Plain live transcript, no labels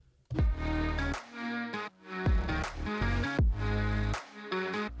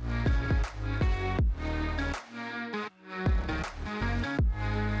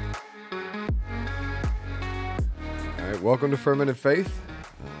welcome to Fermented Faith.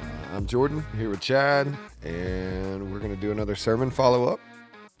 I'm Jordan, here with Chad, and we're going to do another sermon follow-up.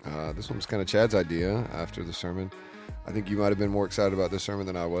 This one was kind of Chad's idea after the sermon. I think you might have been more excited about this sermon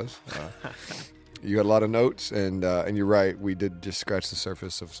than I was. You had a lot of notes, and you're right, we did just scratch the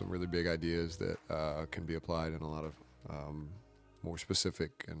surface of some really big ideas that can be applied in a lot of more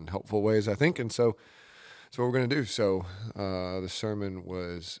specific and helpful ways, I think, and so that's what we're going to do. So the sermon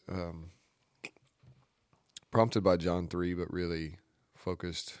was prompted by John 3, but really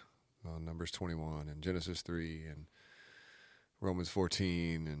focused on Numbers 21 and Genesis 3 and Romans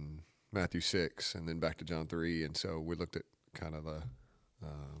 14 and Matthew 6 and then back to John 3. And so we looked at kind of the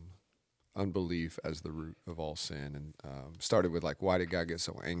unbelief as the root of all sin, and started with, like, why did God get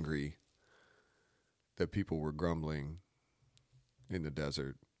so angry that people were grumbling in the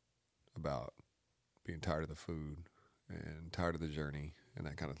desert about being tired of the food and tired of the journey and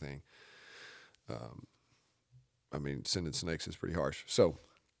that kind of thing. I mean, sending snakes is pretty harsh. So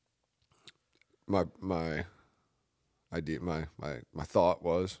my idea, my thought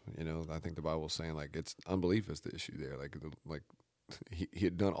was, I think the Bible is saying, like, it's unbelief is the issue there. Like he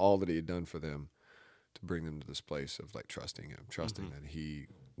had done all that he had done for them to bring them to this place of, like, trusting him, that he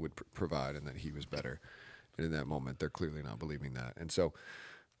would provide and that he was better. And in that moment, they're clearly not believing that. And so,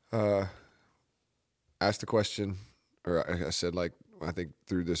 asked the question, or I said, like, I think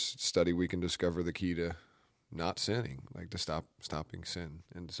through this study we can discover the key to not sinning, like to stopping sin,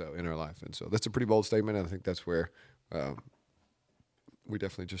 and so in our life. And so that's a pretty bold statement. And I think that's where we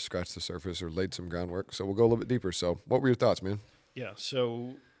definitely just scratched the surface or laid some groundwork. So we'll go a little bit deeper. So what were your thoughts, man? Yeah.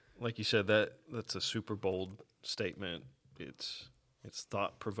 So like you said, that's a super bold statement. It's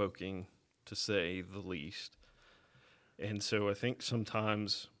thought provoking, to say the least. And so I think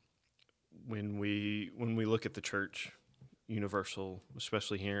sometimes when we look at the church universal,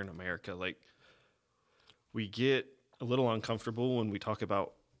 especially here in America, like, we get a little uncomfortable when we talk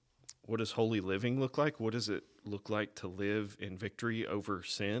about what does holy living look like? What does it look like to live in victory over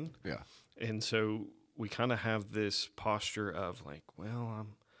sin? Yeah. And so we kind of have this posture of, like, well,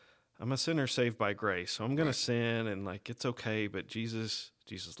 I'm a sinner saved by grace, so I'm going to sin, and, like, it's okay, but Jesus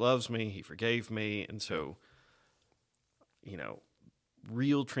loves me, he forgave me. And so,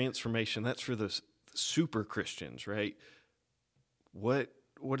 real transformation, that's for the super Christians, right? What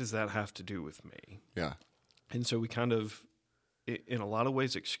does that have to do with me? Yeah. And so we kind of, in a lot of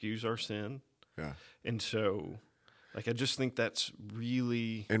ways, excuse our sin. Yeah. And so, like, I just think that's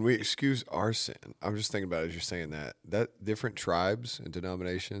really... And we excuse our sin. I'm just thinking about it as you're saying that different tribes and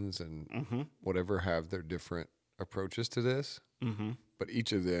denominations and whatever have their different approaches to this. Mm-hmm. But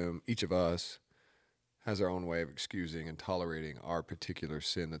each of us has our own way of excusing and tolerating our particular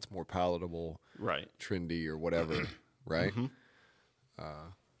sin that's more palatable, right, trendy, or whatever, right? Mm-hmm.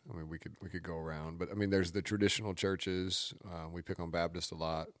 I mean, we could go around, but I mean, there's the traditional churches. We pick on Baptist a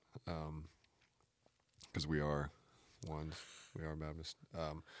lot because we are Baptist,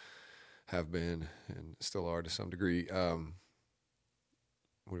 have been and still are to some degree. What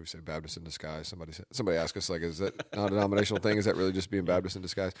do we say? Baptist in disguise. Somebody asked us, like, is that not a denominational thing? Is that really just being Baptist in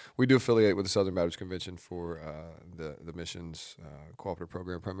disguise? We do affiliate with the Southern Baptist Convention for the missions cooperative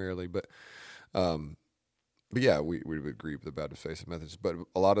program primarily, but yeah, we would agree with the Baptist Faith and Methodist. But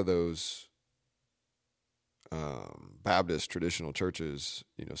a lot of those Baptist traditional churches,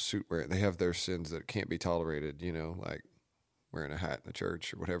 suit wearing, they have their sins that can't be tolerated, like wearing a hat in the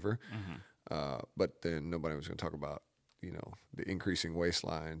church or whatever. Mm-hmm. But then nobody was going to talk about, the increasing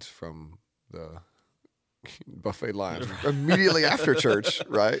waistlines from the buffet lines immediately after church,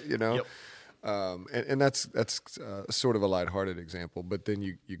 right? Yep. And that's sort of a lighthearted example, but then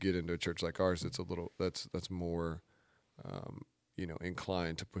you get into a church like ours that's more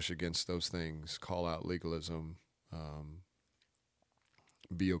inclined to push against those things, call out legalism,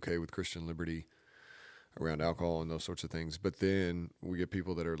 be okay with Christian liberty around alcohol and those sorts of things. But then we get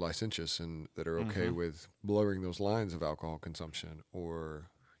people that are licentious and that are okay with blurring those lines of alcohol consumption, or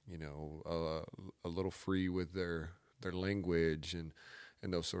a little free with their language and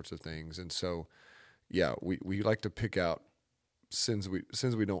those sorts of things. And so, yeah, we like to pick out sins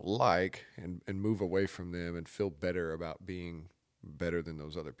we don't like and move away from them and feel better about being better than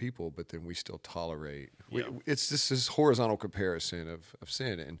those other people, but then we still tolerate. Yeah. It's just this horizontal comparison of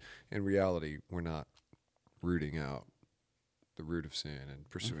sin, and in reality, we're not rooting out the root of sin and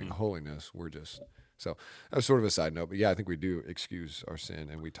pursuing holiness. We're just... So that was sort of a side note, but yeah, I think we do excuse our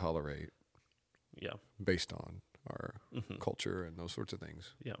sin and we tolerate based on our culture and those sorts of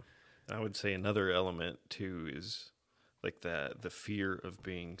things. Yeah. I would say another element too is, like, the fear of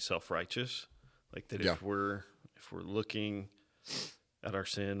being self-righteous. Like, that if we're looking at our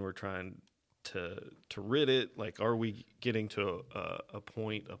sin, we're trying to rid it? Like, are we getting to a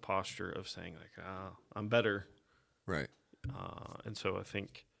point, a posture of saying like, I'm better, Right. and so I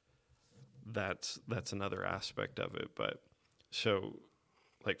think that's another aspect of it. But so,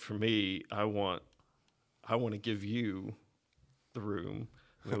 like for me, I want to give you the room.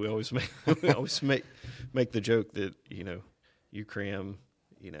 I mean, we always make the joke that you cram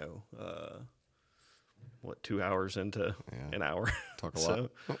 2 hours into an hour. Talk a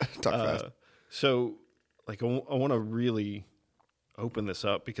lot. Talk fast. So like I want to really open this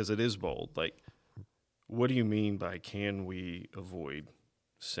up because it is bold. Like, what do you mean by can we avoid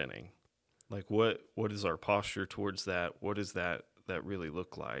sinning? Like what is our posture towards that? What does that really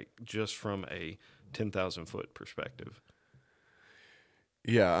look like just from a 10,000 foot perspective?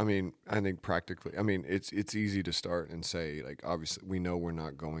 Yeah, I mean, I think practically, I mean, it's easy to start and say, like, obviously, we know we're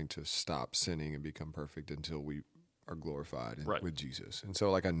not going to stop sinning and become perfect until we are glorified Right. with Jesus. And so,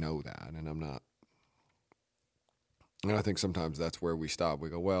 like, I know that, and I'm not, and I think sometimes that's where we stop. We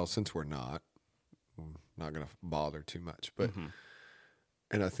go, well, since we're not going to bother too much. But,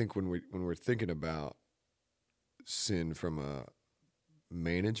 and I think when we're thinking about sin from a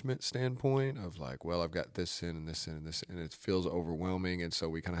management standpoint of like, well, I've got this sin and this sin and this, and it feels overwhelming, and so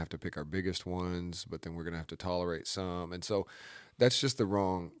we kind of have to pick our biggest ones, but then we're going to have to tolerate some, and so that's just the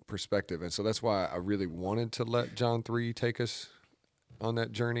wrong perspective. And so that's why I really wanted to let John 3 take us on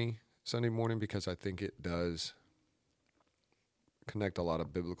that journey Sunday morning, because I think it does connect a lot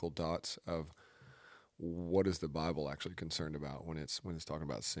of biblical dots of what is the Bible actually concerned about when it's talking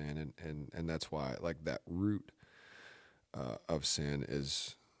about sin, and that's why like that root of sin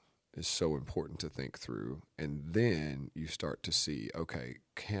is so important to think through. And then you start to see, okay,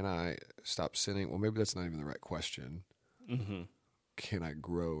 can I stop sinning? Well, maybe that's not even the right question. Can I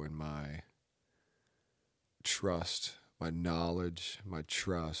grow in my trust, my knowledge, my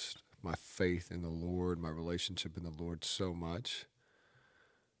trust, my faith in the Lord, my relationship in the Lord so much?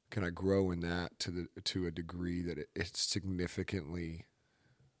 Can I grow in that to a degree that it significantly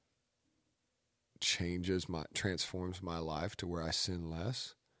transforms my life to where I sin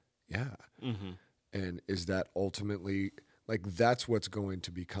less? Yeah. And is that ultimately, like, that's what's going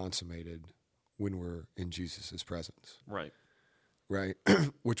to be consummated when we're in Jesus' presence. Right. Right?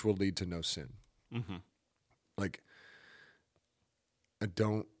 Which will lead to no sin. Like, I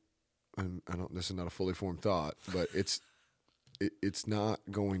don't, this is not a fully formed thought, but it's not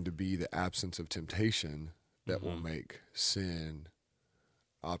going to be the absence of temptation that will make sin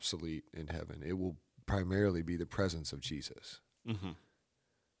obsolete in heaven. It will primarily be the presence of Jesus.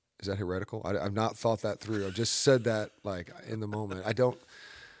 Is that heretical? I've not thought that through. I've just said that like in the moment.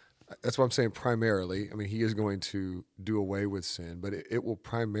 That's why I'm saying primarily. I mean, he is going to do away with sin, but it will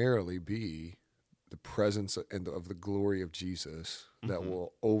primarily be the presence of the glory of Jesus that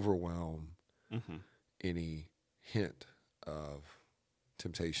will overwhelm any hint of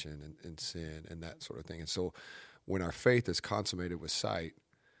temptation and sin and that sort of thing. And so when our faith is consummated with sight,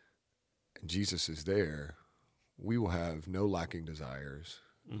 and Jesus is there, we will have no lacking desires,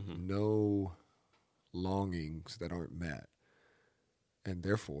 no longings that aren't met, and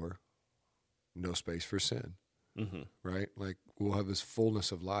therefore no space for sin, right? Like, we'll have this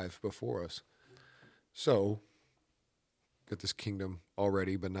fullness of life before us. So, got this kingdom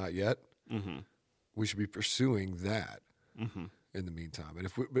already, but not yet. We should be pursuing that in the meantime.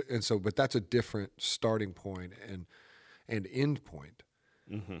 And but that's a different starting point and end point.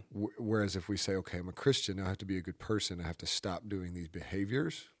 Whereas if we say, okay, I'm a Christian, I have to be a good person, I have to stop doing these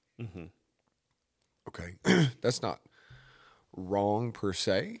behaviors. Okay, that's not wrong per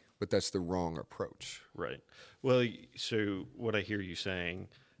se, but that's the wrong approach. Right. Well, so what I hear you saying,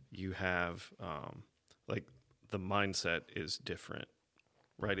 you have like the mindset is different,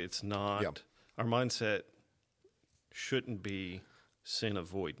 right? It's not, our mindset shouldn't be sin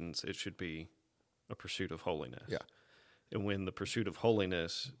avoidance. It should be a pursuit of holiness. Yeah. And when the pursuit of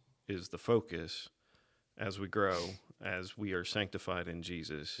holiness is the focus, as we grow, as we are sanctified in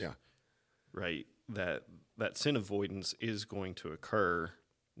Jesus, right, that sin avoidance is going to occur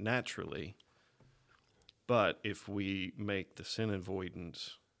naturally. But if we make the sin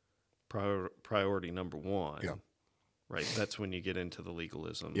avoidance priority number one, right, that's when you get into the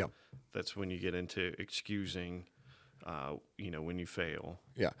legalism. That's when you get into excusing when you fail.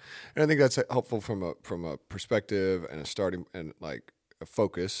 Yeah. And I think that's helpful from a perspective and a starting and like a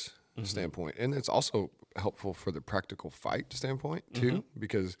focus standpoint. And it's also helpful for the practical fight standpoint too,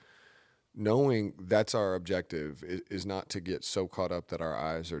 because knowing that's our objective is not to get so caught up that our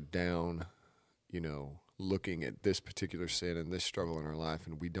eyes are down, looking at this particular sin and this struggle in our life,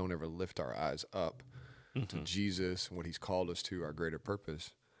 and we don't ever lift our eyes up to Jesus and what he's called us to, our greater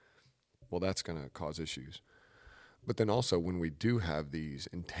purpose. well, that's going to cause issues. But then also when we do have these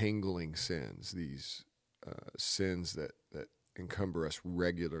entangling sins, these sins that encumber us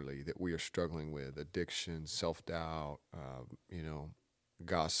regularly, that we are struggling with, addiction, self-doubt,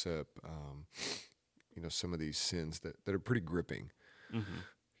 gossip, some of these sins that are pretty gripping,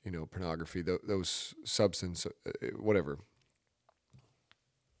 pornography, those substance, whatever.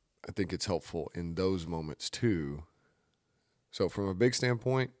 I think it's helpful in those moments too. So from a big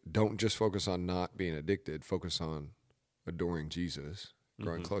standpoint, don't just focus on not being addicted, focus on adoring Jesus,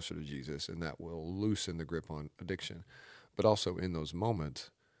 growing closer to Jesus, and that will loosen the grip on addiction. But also in those moments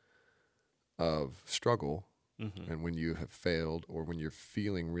of struggle, and when you have failed or when you're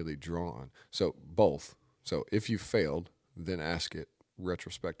feeling really drawn. So both. So if you failed, then ask it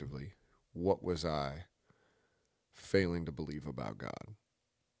retrospectively, what was I failing to believe about God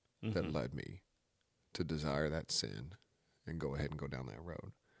that led me to desire that sin and go ahead and go down that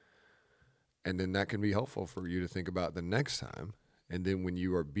road? And then that can be helpful for you to think about the next time. And then when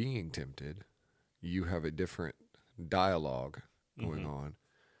you are being tempted, you have a different dialogue going on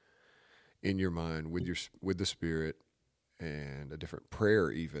in your mind with the Spirit, and a different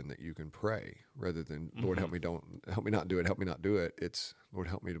prayer even that you can pray, rather than Lord, help me not do it. It's Lord,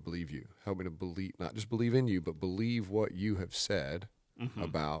 help me to believe you. Help me to believe, not just believe in you, but believe what you have said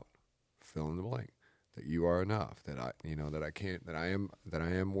about fill in the blank, that you are enough, that I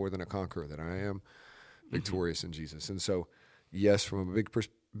am more than a conqueror, that I am victorious in Jesus. And so, yes, from a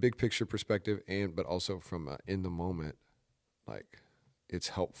big picture perspective, but also from in the moment, like, it's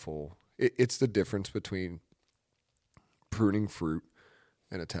helpful. It's the difference between pruning fruit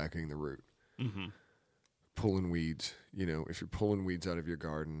and attacking the root. Pulling weeds, if you're pulling weeds out of your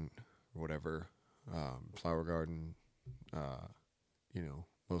garden, whatever, flower garden,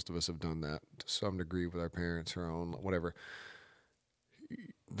 most of us have done that to some degree with our parents, our own, whatever.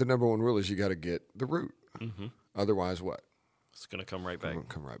 The number one rule is you got to get the root. Otherwise, what? It's going to come right back.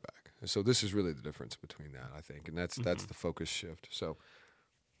 Come right back. And so this is really the difference between that, I think, and that's the focus shift. So,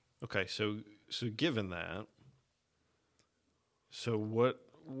 okay, so given that, so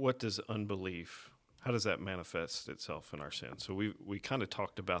what does unbelief? How does that manifest itself in our sin? So we kind of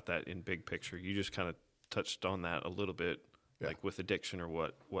talked about that in big picture. You just kind of touched on that a little bit, like with addiction or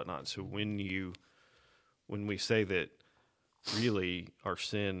whatnot. So when we say that really our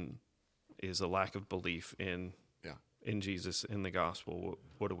sin is a lack of belief in Jesus, in the gospel,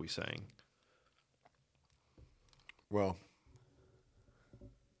 what are we saying? Well,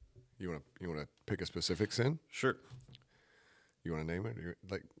 you want to pick a specific sin? Sure. You want to name it? You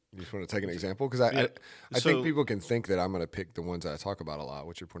just want to take an example? Because I think people can think that I'm going to pick the ones that I talk about a lot,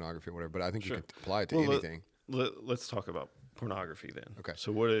 which are pornography or whatever, but I think you can apply it to anything. Let's talk about pornography then. Okay.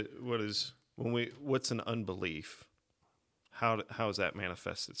 So what's an unbelief? How does that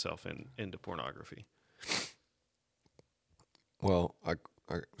manifest itself into pornography? Well,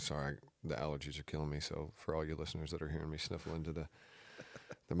 sorry, the allergies are killing me. So for all you listeners that are hearing me sniffle into the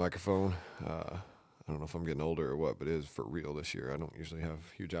microphone, I don't know if I'm getting older or what, but it is for real this year. I don't usually have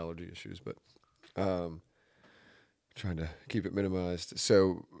huge allergy issues, but trying to keep it minimized.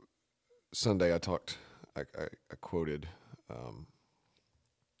 So Sunday I quoted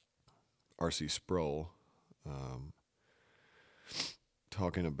R.C. Sproul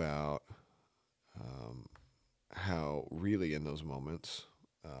talking about how really in those moments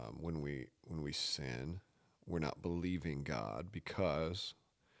when we sin, we're not believing God because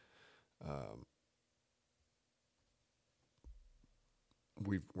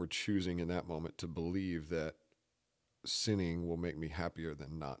we're choosing in that moment to believe that sinning will make me happier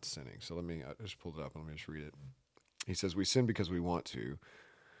than not sinning. So I just pulled it up and let me just read it. He says, we sin because we want to.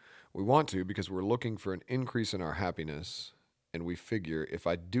 We want to because we're looking for an increase in our happiness, and we figure if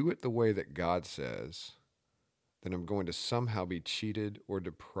I do it the way that God says, then I'm going to somehow be cheated or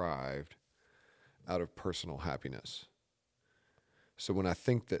deprived out of personal happiness. So when I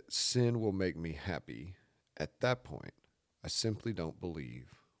think that sin will make me happy, at that point, I simply don't believe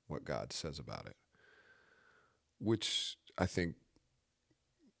what God says about it, which I think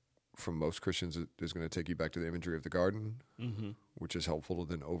from most Christians is going to take you back to the imagery of the garden, which is helpful to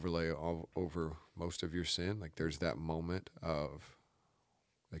then overlay over most of your sin. Like there's that moment of,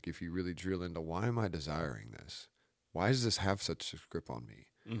 like, if you really drill into why am I desiring this? Why does this have such a grip on me?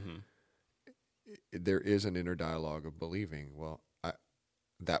 There is an inner dialogue of believing, well,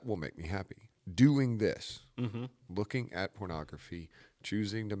 that will make me happy. Doing this, looking at pornography,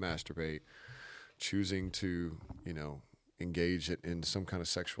 choosing to masturbate, choosing to, engage it in some kind of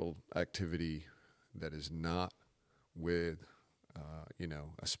sexual activity that is not with,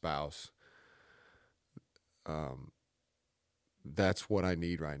 a spouse. That's what I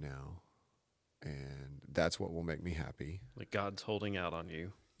need right now. and that's what will make me happy. Like God's holding out on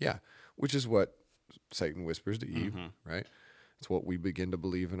you. Yeah, which is what Satan whispers to Eve, right? It's what we begin to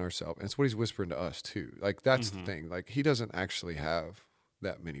believe in ourselves. And it's what he's whispering to us too. Like that's the thing. Like he doesn't actually have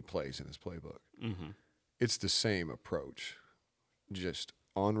that many plays in his playbook. It's the same approach, just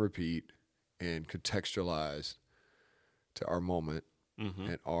on repeat and contextualized to our moment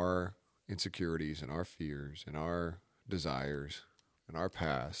and our insecurities and our fears and our desires and our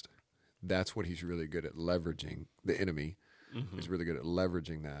past. That's what he's really good at leveraging. The enemy is really good at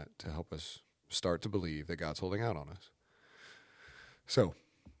leveraging that to help us start to believe that God's holding out on us. So,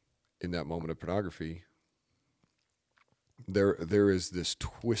 in that moment of pornography, there is this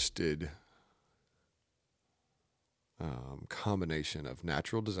twisted combination of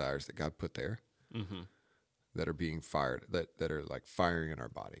natural desires that God put there that are being fired, that are like firing in our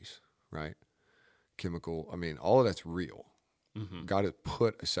bodies, right? Chemical, I mean, all of that's real. God has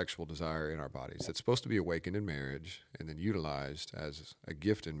put a sexual desire in our bodies that's supposed to be awakened in marriage and then utilized as a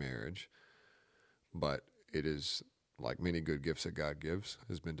gift in marriage, but it is, like many good gifts that God gives,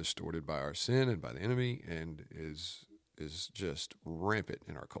 has been distorted by our sin and by the enemy and is just rampant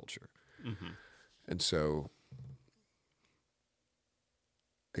in our culture. And so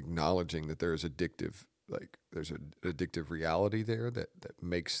acknowledging that there's there's an addictive reality there that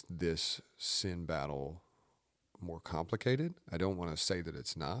makes this sin battle more complicated. I don't want to say that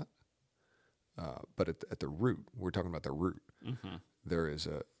it's not, but at the root, we're talking about the root. There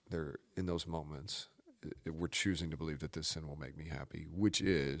in those moments, we're choosing to believe that this sin will make me happy, which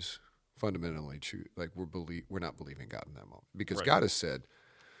is fundamentally true. Like we're not believing God in that moment because God has said,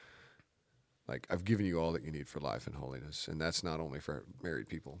 like, I've given you all that you need for life and holiness, and that's not only for married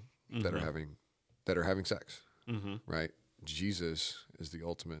people that are having sex, right? Jesus is the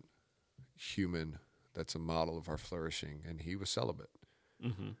ultimate human. That's a model of our flourishing, and he was celibate.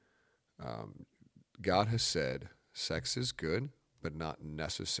 God has said sex is good, but not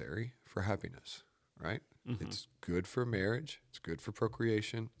necessary for happiness, right? It's good for marriage. It's good for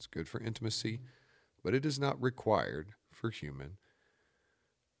procreation. It's good for intimacy, but it is not required for human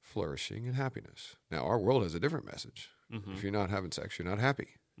flourishing and happiness. Now, our world has a different message. If you're not having sex, you're not happy.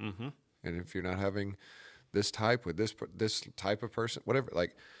 And if you're not having this type with this type of person, whatever,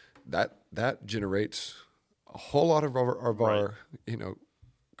 like that generates a whole lot of our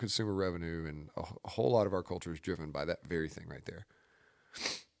consumer revenue, and a whole lot of our culture is driven by that very thing right there,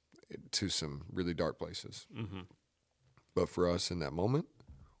 to some really dark places. But for us in that moment,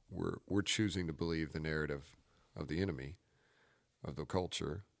 we're choosing to believe the narrative of the enemy, of the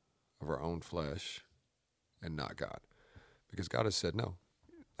culture, of our own flesh, and not God. Because God has said no.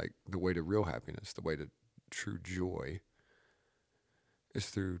 Like, the way to real happiness, the way to true joy is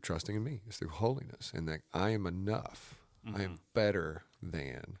through trusting in me. It's through holiness. And that I am enough. I am better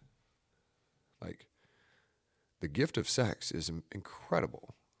than. Like, the gift of sex is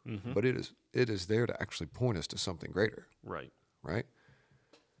incredible. But it is there to actually point us to something greater. Right.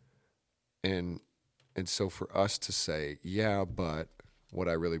 And so for us to say, yeah, but what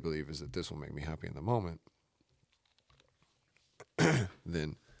I really believe is that this will make me happy in the moment,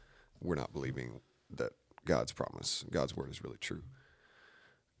 then we're not believing that God's promise, God's word is really true.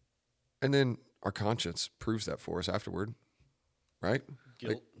 And then our conscience proves that for us afterward, right?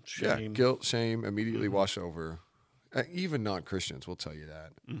 Guilt, shame. Yeah, guilt, shame immediately wash over. Even non-Christians will tell you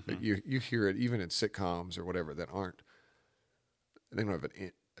that. Like you hear it even in sitcoms or whatever they don't have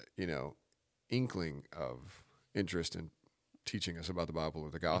an inkling of interest in teaching us about the Bible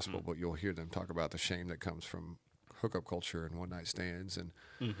or the gospel, but you'll hear them talk about the shame that comes from hookup culture and one-night stands and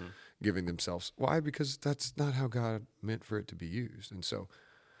giving themselves. Why? Because that's not how God meant for it to be used. And so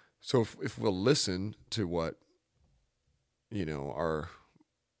if we'll listen to what our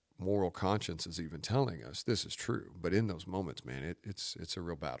moral conscience is even telling us, this is true. But in those moments, man, it's a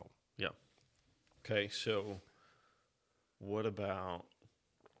real battle. Yeah. Okay, so what about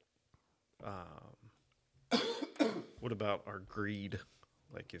our greed?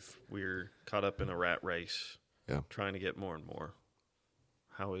 Like, if we're caught up in a rat race, trying to get more and more,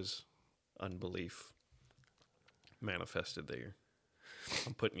 how is unbelief manifested there?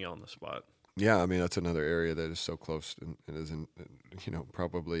 I'm putting you on the spot. Yeah, I mean, that's another area that is so close and is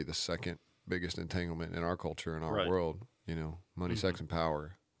probably the second biggest entanglement in our culture and our world. Money, sex, and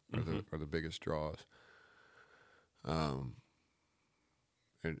power are the biggest draws. And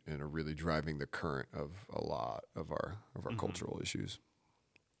are really driving the current of a lot of our cultural issues.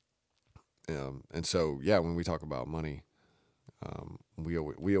 And so, when we talk about money, we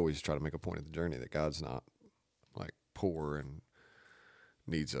always try to make a point of the journey that God's not like poor and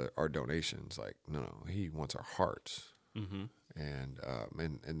needs our donations. Like, no, he wants our hearts. And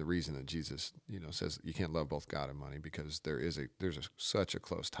the reason that Jesus, says you can't love both God and money, because there's such a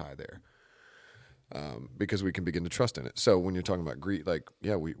close tie there. Because we can begin to trust in it. So when you're talking about greed,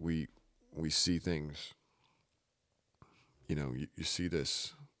 we see things. You see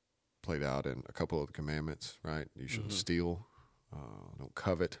this played out in a couple of the commandments, right? You shouldn't steal, don't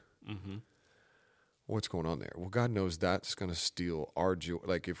covet. What's going on there? Well, God knows that's going to steal our joy.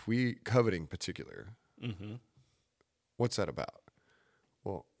 Like if we coveting particular, what's that about?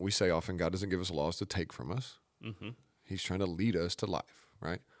 Well, we say often God doesn't give us laws to take from us. He's trying to lead us to life,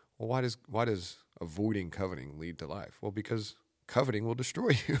 right? Well, why does avoiding coveting lead to life? Well, because coveting will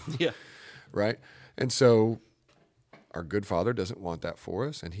destroy you. Yeah. Right? And so our good Father doesn't want that for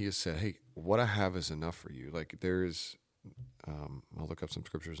us, and he has said, hey, what I have is enough for you. Like there is, I'll look up some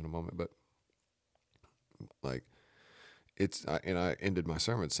scriptures in a moment, but like and I ended my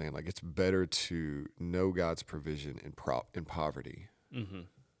sermon saying like it's better to know God's provision in poverty,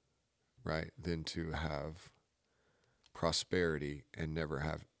 right, than to have prosperity and never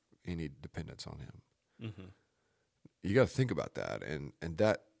have any dependence on him. You got to think about that, and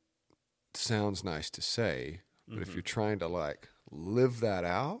that sounds nice to say, but if you're trying to like live that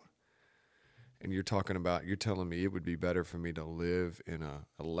out, and you're telling me it would be better for me to live in a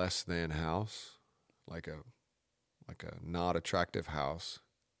less than house, like a not attractive house,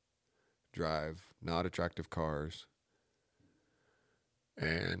 drive not attractive cars,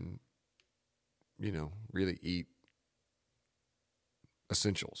 and really eat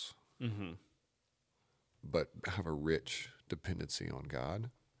essentials, but have a rich dependency on God.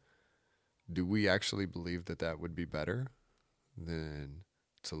 Do we actually believe that would be better than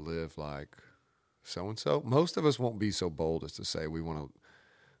to live like so-and-so? Most of us won't be so bold as to say we want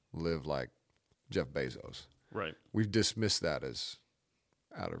to live like Jeff Bezos. Right. We've dismissed that as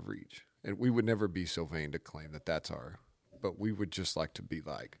out of reach. And we would never be so vain to claim that that's but we would just like to be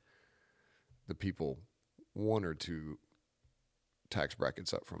like the people 1 or 2 tax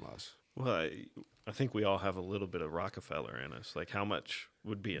brackets up from us. Well, I think we all have a little bit of Rockefeller in us. Like, how much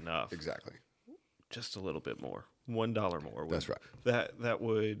would be enough? Exactly. Just a little bit more. $1 more. That's right.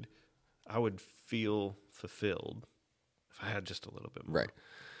 I would feel fulfilled if I had just a little bit more. Right.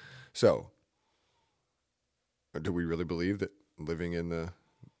 So, do we really believe that living in the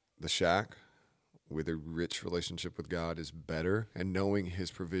shack with a rich relationship with God is better, and knowing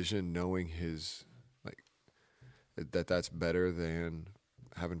his provision, knowing his that's better than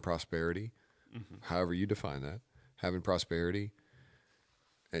having prosperity, however you define that, having prosperity,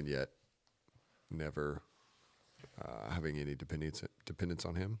 and yet never having any dependence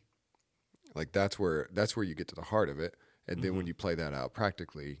on him? Like that's where you get to the heart of it. And then when you play that out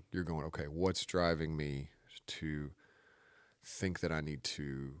practically, you're going, okay, what's driving me to think that I need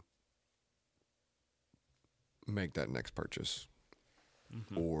to make that next purchase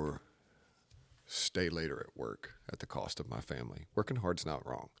or stay later at work at the cost of my family? Working hard's not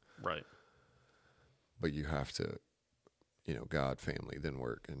wrong. Right. But you have to, God, family, then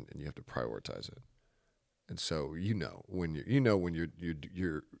work, and you have to prioritize it. And so when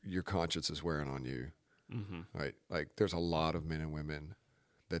your conscience is wearing on you, right? Like there's a lot of men and women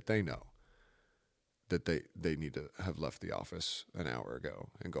that they know that they need to have left the office an hour ago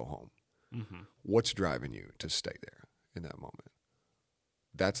and go home. What's driving you to stay there in that moment?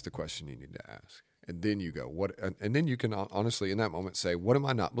 That's the question you need to ask. And then you go, what? And then you can honestly in that moment say, what am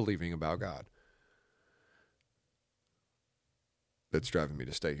I not believing about God that's driving me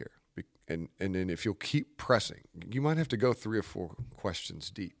to stay here? And then if you'll keep pressing, you might have to go 3 or 4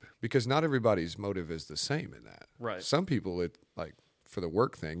 questions deep, because not everybody's motive is the same in that. Right. Some people, like for the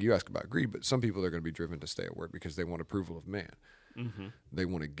work thing, you ask about greed, but some people are going to be driven to stay at work because they want approval of man. They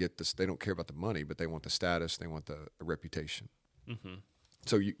want to get this. They don't care about the money, but they want the status. They want the reputation.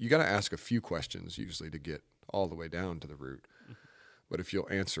 So you got to ask a few questions usually to get all the way down to the root. But if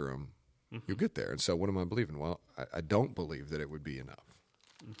you'll answer them, you'll get there. And so what am I believing? Well, I don't believe that it would be enough.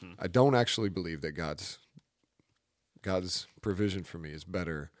 I don't actually believe that God's provision for me is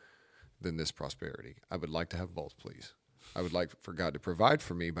better than this prosperity. I would like to have both, please. I would like for God to provide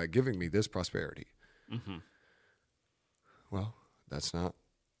for me by giving me this prosperity. Well, that's not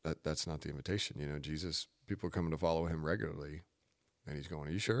the invitation. Jesus, people are coming to follow him regularly, and he's going,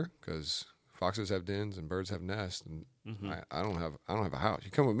 are you sure? Because foxes have dens and birds have nests, and I don't have a house. You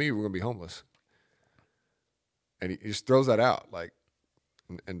come with me, we're going to be homeless. And he just throws that out, like,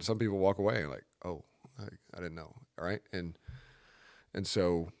 and some people walk away like, oh, I didn't know. All right. And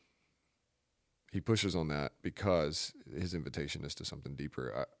so he pushes on that because his invitation is to something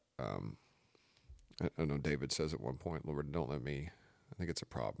deeper. I know David says at one point, Lord, don't let me, I think it's a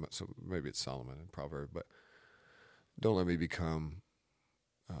problem. So maybe it's Solomon in Proverbs, but don't let me become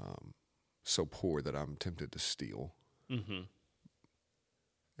so poor that I'm tempted to steal Mm-hmm.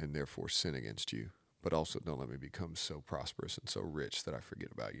 and therefore sin against you. But also don't let me become so prosperous and so rich that I forget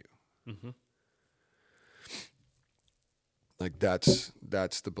about you. Mm-hmm. Like that's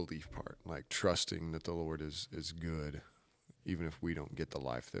the belief part. Like trusting that the Lord is good, even if we don't get the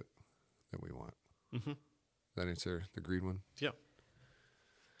life that we want. Mm-hmm. That answer the green one? Yeah.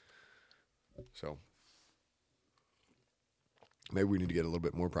 So maybe we need to get a little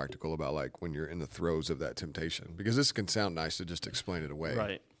bit more practical about like when you're in the throes of that temptation, because this can sound nice to just explain it away.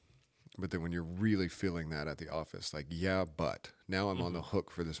 Right. But then when you're really feeling that at the office, like, yeah, but now I'm on the hook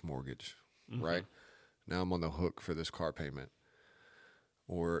for this mortgage, right? Now I'm on the hook for this car payment.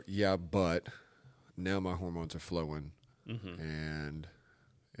 Or, yeah, but now my hormones are flowing and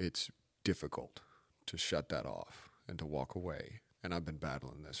it's difficult to shut that off and to walk away. And I've been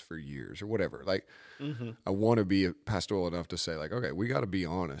battling this for years or whatever. Like, I want to be pastoral enough to say, like, okay, we got to be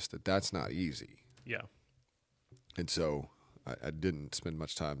honest that that's not easy. Yeah. And so I didn't spend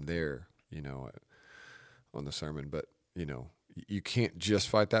much time there, on the sermon. But, you can't just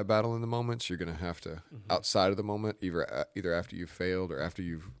fight that battle in the moments. You're going to have to, outside of the moment, either after you've failed or after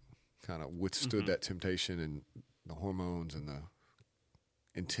you've kind of withstood that temptation and the hormones and the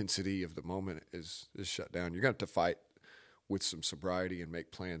intensity of the moment is shut down. You're going to have to fight with some sobriety and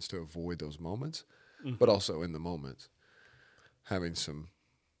make plans to avoid those moments, but also in the moments, having some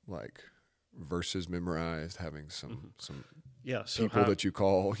like verses memorized, having some So people that you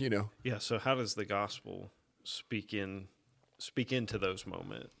call, Yeah. So how does the gospel speak into those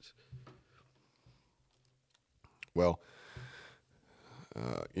moments? Well,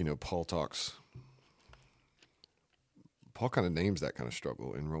 Paul kind of names that kind of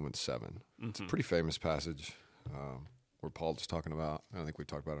struggle in Romans 7. It's a pretty famous passage where Paul's talking about, I think we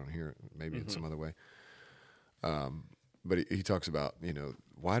talked about it on here, maybe in some other way. But he talks about,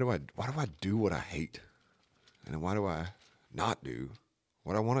 why do I do what I hate? And why do I not do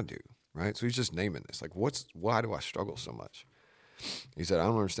what I want to do? Right? So he's just naming this. Like, why do I struggle so much? He said, I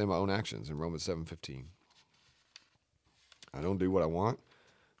don't understand my own actions in Romans 7:15. I don't do what I want,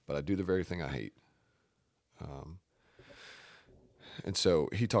 but I do the very thing I hate. And so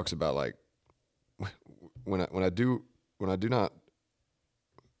he talks about like when I do what I do not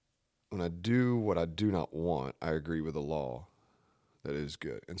want, I agree with the law that is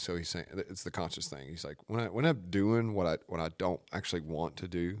good. And so he's saying it's the conscious thing. He's like when I'm doing what I don't actually want to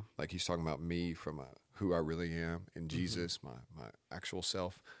do, like he's talking about me from who I really am in Jesus, my actual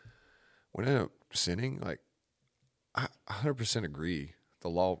self. When I end up sinning, like I 100% agree. The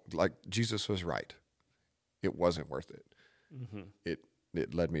law, like Jesus was right. It wasn't worth it.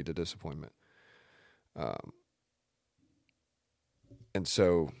 It led me to disappointment. And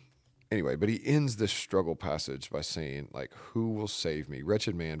so, anyway, but he ends this struggle passage by saying, like, who will save me?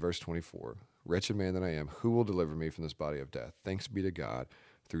 Wretched man, verse 24, wretched man that I am, who will deliver me from this body of death? Thanks be to God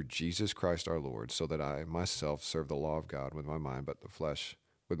through Jesus Christ our Lord, so that I myself serve the law of God with my mind, but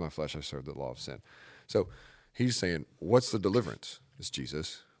with my flesh I serve the law of sin. So he's saying, what's the deliverance? It's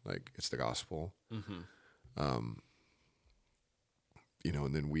Jesus. Like, it's the gospel. And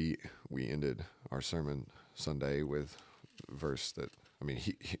then we ended our sermon Sunday with a verse that, I mean,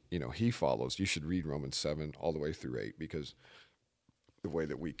 he follows. You should read Romans 7 all the way through 8, because the way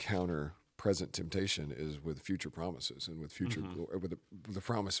that we counter present temptation is with future promises and with future with the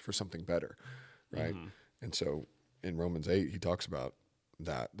promise for something better, right? And so in Romans 8, he talks about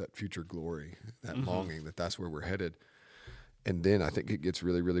that future glory, that longing, that's where we're headed. And then I think it gets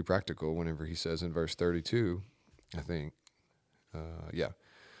really, really practical whenever he says in verse 32, I think,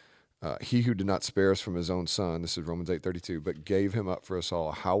 he who did not spare us from his own son, this is Romans 8:32, but gave him up for us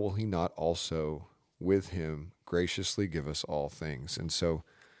all, how will he not also with him graciously give us all things? And so,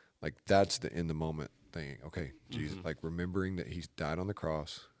 like, that's the in the moment thing. Okay, Jesus, like remembering that he's died on the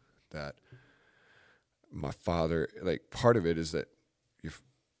cross, that my Father, like part of it is that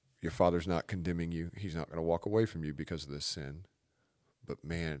your Father's not condemning you. He's not going to walk away from you because of this sin. But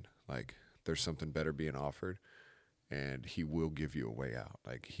man, like there's something better being offered. And he will give you a way out.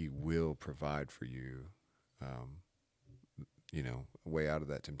 Like he will provide for you, a way out of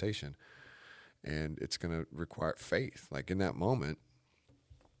that temptation. And it's going to require faith. Like in that moment,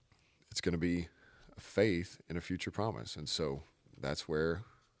 it's going to be a faith in a future promise. And so that's what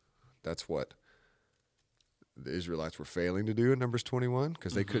the Israelites were failing to do in Numbers 21,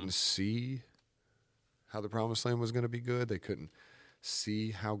 because they couldn't see how the promised land was going to be good. They couldn't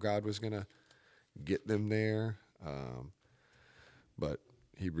see how God was going to get them there. But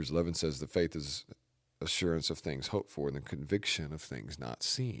Hebrews 11 says the faith is assurance of things hoped for and the conviction of things not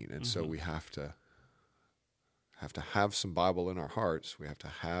seen. And so we have to have to have some Bible in our hearts. We have to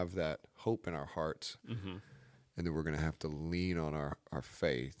have that hope in our hearts. Mm-hmm. And then we're going to have to lean on our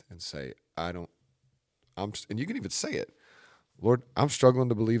faith and say, and you can even say it, Lord, I'm struggling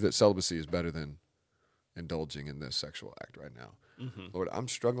to believe that celibacy is better than indulging in this sexual act right now. Mm-hmm. Lord, I'm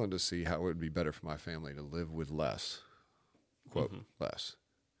struggling to see how it would be better for my family to live with less, quote, less,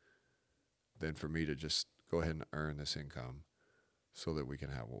 than for me to just go ahead and earn this income so that we can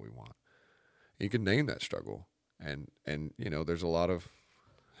have what we want. And you can name that struggle. And there's a lot of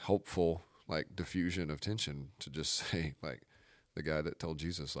helpful, like, diffusion of tension to just say, like, the guy that told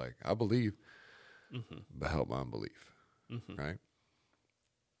Jesus, like, I believe, but help my unbelief, right?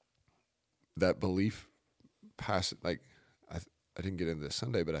 That belief like, I didn't get into this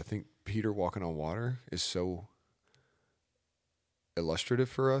Sunday, but I think Peter walking on water is so illustrative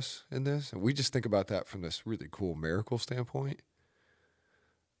for us in this. And we just think about that from this really cool miracle standpoint.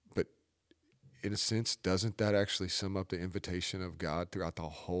 But in a sense, doesn't that actually sum up the invitation of God throughout the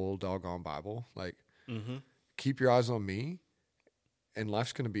whole doggone Bible? Like, keep your eyes on me, and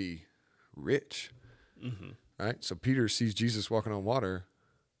life's going to be rich, right? So Peter sees Jesus walking on water.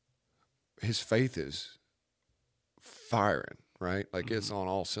 His faith is firing, right? Like, it's on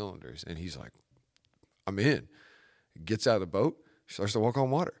all cylinders. And he's like, I'm in. Gets out of the boat, starts to walk on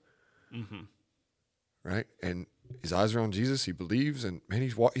water, right? And his eyes are on Jesus. He believes, and man,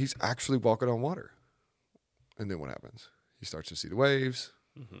 he's actually walking on water. And then what happens? He starts to see the waves.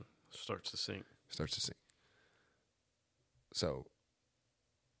 Starts to sink. So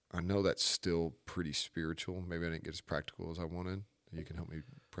I know that's still pretty spiritual. Maybe I didn't get as practical as I wanted. You can help me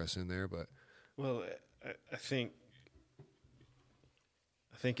press in there, but well, I think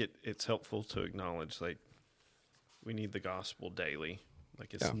it's helpful to acknowledge, like, we need the gospel daily.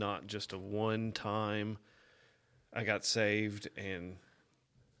 Like, it's not just a one-time, I got saved, and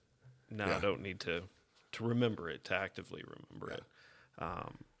now I don't need to remember it, to actively remember it.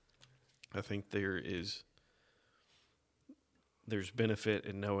 I think there's benefit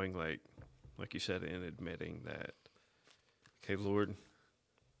in knowing, like you said, in admitting that, okay, Lord,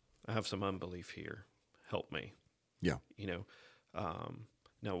 I have some unbelief here. Help me. Yeah.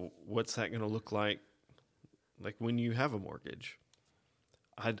 Now, what's that going to look like? Like, when you have a mortgage,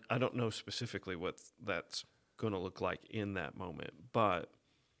 I don't know specifically what that's going to look like in that moment, but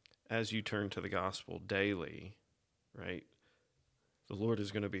as you turn to the gospel daily, right, the Lord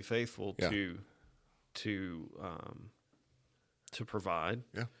is going to be faithful to provide.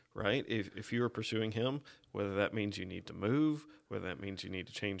 Yeah. Right? If you are pursuing Him, whether that means you need to move, whether that means you need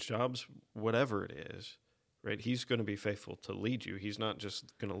to change jobs, whatever it is, right? He's going to be faithful to lead you. He's not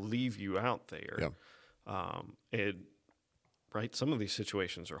just going to leave you out there. Yeah. Right? Some of these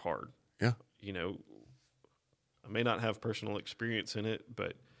situations are hard. Yeah. I may not have personal experience in it,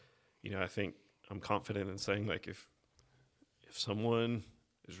 but, I think I'm confident in saying, like, if someone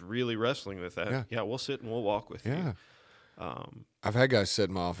is really wrestling with that, we'll sit and we'll walk with you. I've had guys sit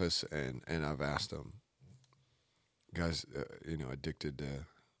in my office and I've asked them, guys, addicted to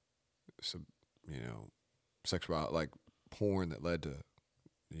some, sexual, like, porn that led to,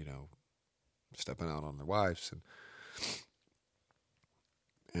 stepping out on their wives,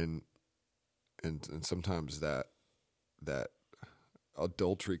 and sometimes that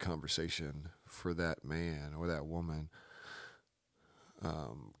adultery conversation for that man or that woman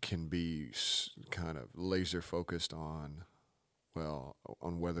can be kind of laser focused on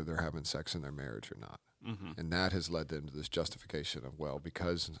whether they're having sex in their marriage or not. And that has led them to this justification of,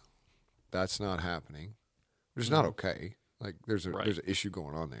 because that's not happening, which is not okay. Like, there's an issue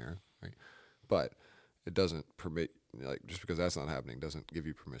going on there, right? But it doesn't permit, like, just because that's not happening doesn't give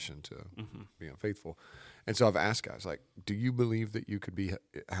you permission to be unfaithful. And so I've asked guys, like, do you believe that you could be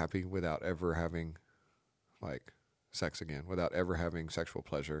happy without ever having, like, sex again, without ever having sexual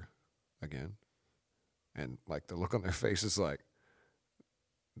pleasure again? And, like, the look on their face is like,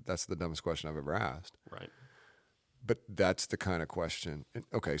 that's the dumbest question I've ever asked. Right. But that's the kind of question.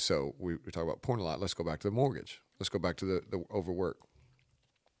 Okay, so we talk about porn a lot. Let's go back to the mortgage. Let's go back to the overwork.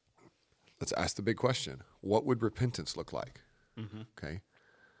 Let's ask the big question. What would repentance look like? Okay.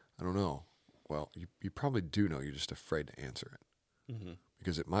 I don't know. Well, you probably do know. You're just afraid to answer it.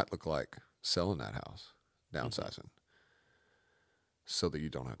 Because it might look like selling that house, downsizing, so that you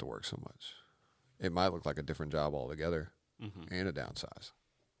don't have to work so much. It might look like a different job altogether and a downsize.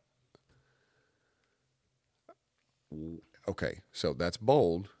 Okay, so that's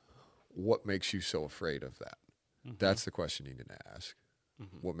bold. What makes you so afraid of that? That's the question you need to ask.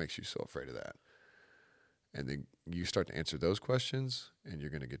 What makes you so afraid of that? And then you start to answer those questions, and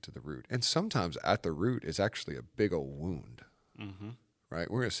you're going to get to the root. And sometimes at the root is actually a big old wound, right?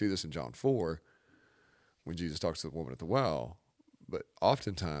 We're going to see this in John 4, when Jesus talks to the woman at the well, but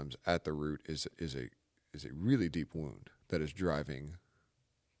oftentimes at the root is a really deep wound that is driving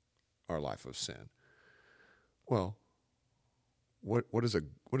our life of sin. Well, what does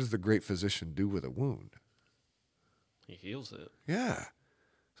the great physician do with a wound? He heals it. Yeah.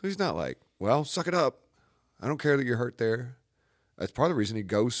 So he's not like, well, suck it up. I don't care that you're hurt there. That's part of the reason he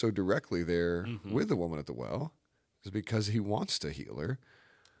goes so directly there with the woman at the well, is because he wants to heal her.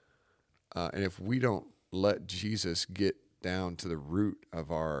 And if we don't let Jesus get down to the root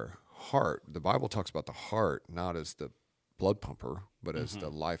of our heart, the Bible talks about the heart not as the blood pumper, but as the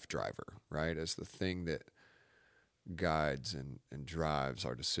life driver, right? As the thing that guides and drives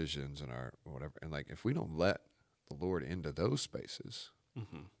our decisions and our whatever. And like, if we don't let the Lord into those spaces,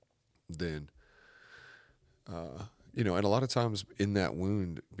 then, and a lot of times in that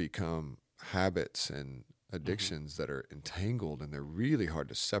wound become habits and addictions that are entangled, and they're really hard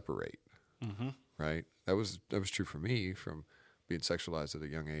to separate. Right? That was true for me, from being sexualized at a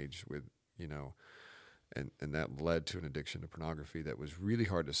young age with, and that led to an addiction to pornography that was really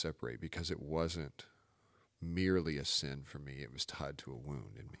hard to separate, because it wasn't merely a sin for me. It was tied to a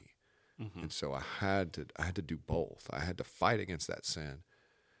wound in me. And so I had to do both. I had to fight against that sin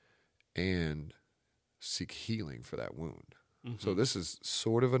and seek healing for that wound. So this is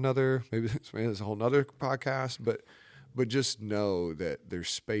sort of maybe it's a whole nother podcast, but just know that there's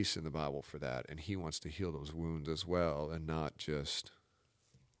space in the Bible for that, and he wants to heal those wounds as well, and not just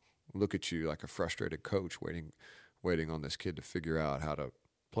look at you like a frustrated coach waiting on this kid to figure out how to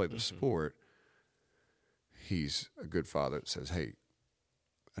play the sport. He's a good father that says, hey,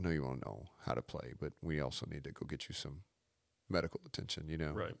 I know you want to know how to play, but we also need to go get you some medical attention,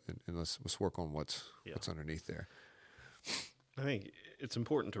 Right. And let's work on what's underneath there. I think it's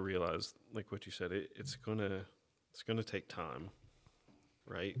important to realize, like what you said, it's gonna take time,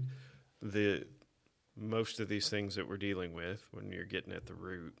 right? Most of these things that we're dealing with when you're getting at the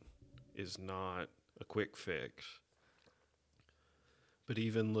root is not a quick fix. But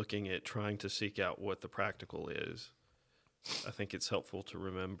even looking at trying to seek out what the practical is, I think it's helpful to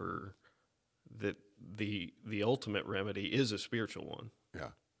remember that the ultimate remedy is a spiritual one. Yeah.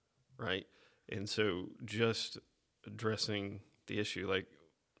 Right? And so just addressing the issue,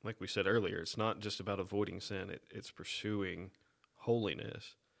 like we said earlier, it's not just about avoiding sin, it's pursuing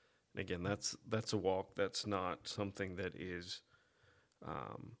holiness. And again, that's a walk. That's not something that is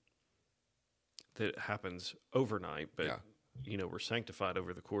that happens overnight, but we're sanctified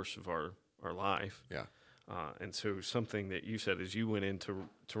over the course of our life. Yeah. And so something that you said is you went into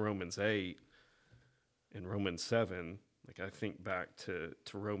Romans 8 and Romans 7, like I think back to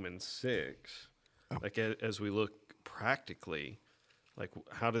Romans 6, like as we look practically, like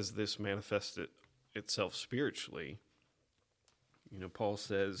how does this manifest itself spiritually? Paul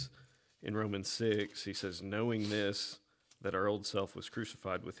says in Romans 6, he says, knowing this, that our old self was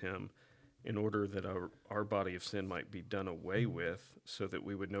crucified with him in order that our body of sin might be done away with, so that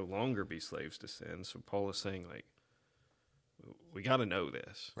we would no longer be slaves to sin. So Paul is saying, like, we got to know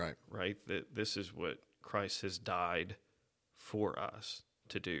this, right? That this is what Christ has died for us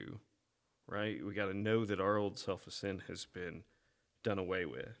to do, right? We got to know that our old self of sin has been done away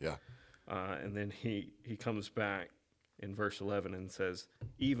with. Yeah. And then he comes back in verse 11 and says,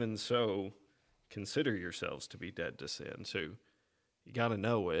 even so, consider yourselves to be dead to sin. So you got to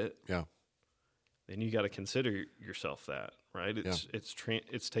know it. Yeah. Then you got to consider yourself that, right?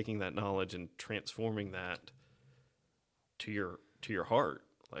 It's taking that knowledge and transforming that to your heart.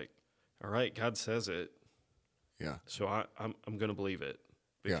 Like, all right, God says it. Yeah. So I'm going to believe it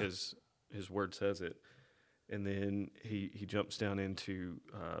because His Word says it. And then he jumps down into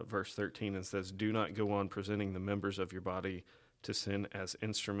verse 13 and says, "Do not go on presenting the members of your body to sin as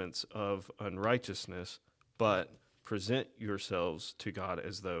instruments of unrighteousness, but present yourselves to God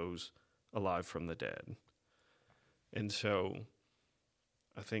as those alive from the dead." And so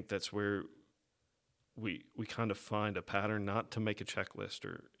I think that's where we kind of find a pattern, not to make a checklist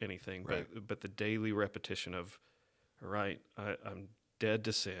or anything, right. but the daily repetition of, all right, I'm dead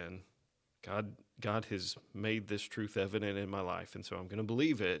to sin. God has made this truth evident in my life, and so I'm going to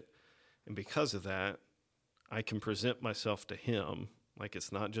believe it. And because of that, I can present myself to Him. Like,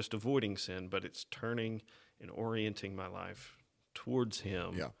 it's not just avoiding sin, but it's turning and orienting my life towards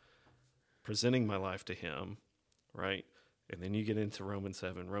Him. Yeah. Presenting my life to Him, right? And then you get into Romans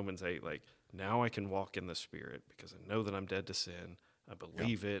 7, Romans 8, like, now I can walk in the Spirit because I know that I'm dead to sin. I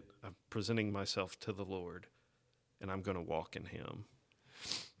believe it. I'm presenting myself to the Lord, and I'm going to walk in Him.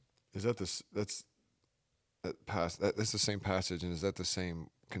 Is that that's the same passage, and is that the same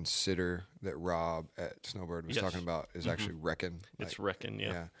consider that Rob at Snowbird was talking about? Is actually reckon. It's reckon,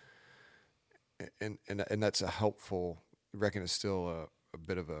 yeah. and that's a helpful. I reckon it's still a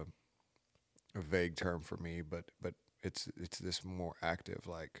bit of a vague term for me, but it's this more active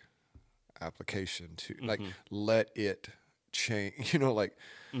like application to like let it change. Like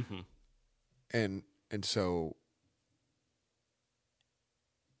and so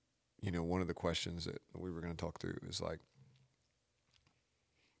one of the questions that we were going to talk through is like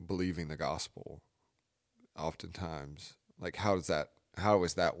believing the gospel. Oftentimes, like how is that?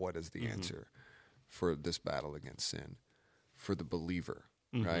 What is the answer for this battle against sin for the believer,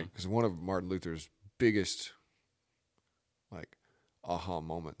 right? Because one of Martin Luther's biggest like aha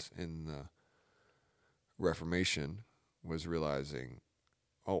moments in the Reformation was realizing,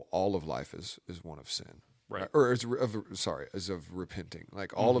 all of life is one of sin, Right? Or is of repenting.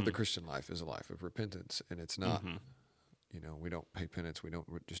 Like all of the Christian life is a life of repentance, and it's not. We don't pay penance. We don't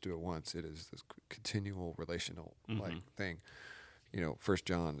just do it once. It is this continual relational like thing. 1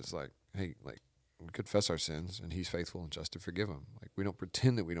 John is like, hey, like we confess our sins, and He's faithful and just to forgive them. Like we don't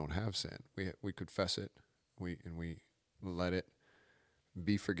pretend that we don't have sin. We confess it. We let it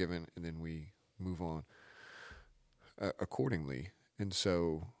be forgiven, and then we move on accordingly. And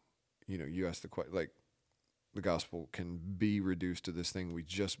so, you asked the question, like the gospel can be reduced to this thing we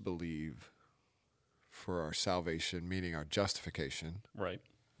just believe for our salvation, meaning our justification. Right.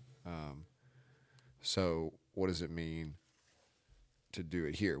 So what does it mean to do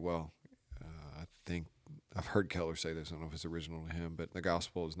it here? Well, I think I've heard Keller say this. I don't know if it's original to him, but the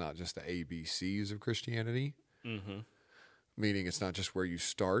gospel is not just the ABCs of Christianity, meaning it's not just where you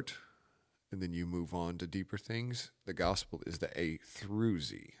start and then you move on to deeper things. The gospel is the A through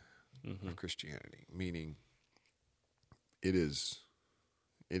Z of Christianity, meaning it is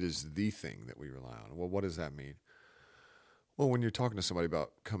the thing that we rely on. Well, what does that mean? Well, when you're talking to somebody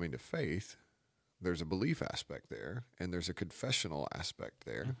about coming to faith, there's a belief aspect there, and there's a confessional aspect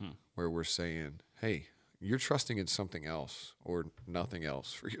there where we're saying, hey, you're trusting in something else or nothing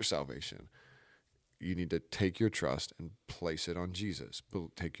else for your salvation. You need to take your trust and place it on Jesus.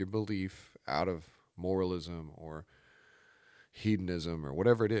 Take your belief out of moralism or hedonism or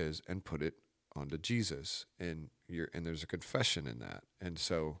whatever it is and put it onto Jesus. And there's a confession in that. And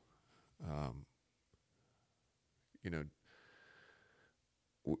so,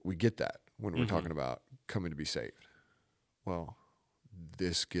 we get that when we're talking about coming to be saved. Well,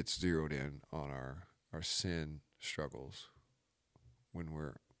 this gets zeroed in on our sin struggles. When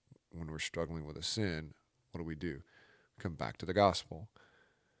we're struggling with a sin, what do? We come back to the gospel,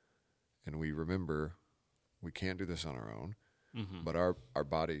 and we remember we can't do this on our own, but our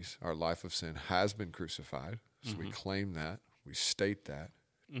bodies, our life of sin has been crucified. So we claim that, we state that,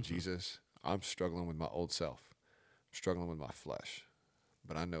 Jesus, I'm struggling with my old self, I'm struggling with my flesh,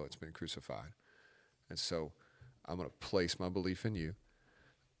 but I know it's been crucified. And so I'm going to place my belief in you.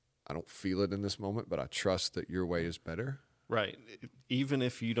 I don't feel it in this moment, but I trust that your way is better. Right. Even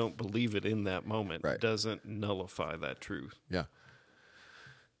if you don't believe it in that moment, Right. It doesn't nullify that truth. Yeah.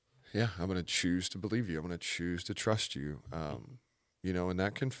 Yeah, I'm going to choose to believe you. I'm going to choose to trust you. And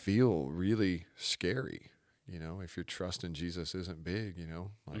that can feel really scary, if your trust in Jesus isn't big,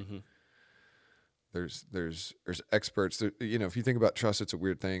 like there's experts that, if you think about trust, it's a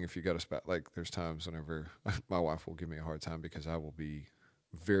weird thing. If you got a like there's times whenever my wife will give me a hard time because I will be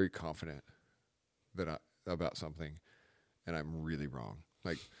very confident about something and I'm really wrong.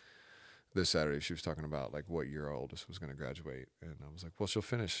 Like this Saturday, she was talking about like what year our oldest was going to graduate. And I was like, well, she'll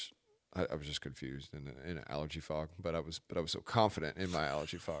finish. I was just confused in an allergy fog, but I was so confident in my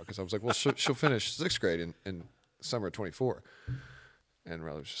allergy fog because I was like, well, she'll finish 6th grade in summer of 24. And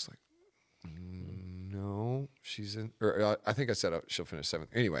Riley was just like, no, she's in, or I think I said she'll finish 7th.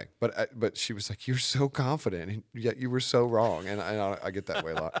 Anyway, but she was like, you're so confident, and yet you were so wrong. And I get that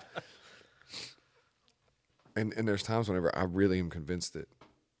way a lot. And there's times whenever I really am convinced that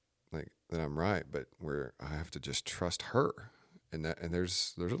I'm right, but where I have to just trust her. And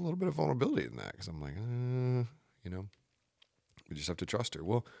there's a little bit of vulnerability in that because I'm like, we just have to trust her.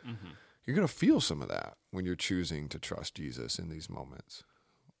 Well, you're going to feel some of that when you're choosing to trust Jesus in these moments,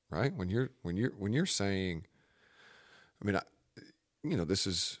 right? When you're saying, this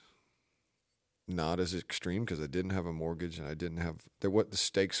is not as extreme because I didn't have a mortgage and I didn't have the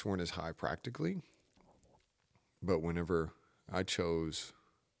stakes weren't as high practically, but whenever I chose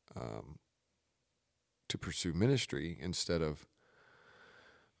to pursue ministry instead of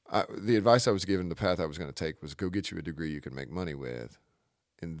the advice I was given, the path I was going to take was go get you a degree you can make money with,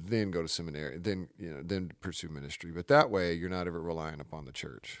 and then go to seminary, then pursue ministry. But that way, you're not ever relying upon the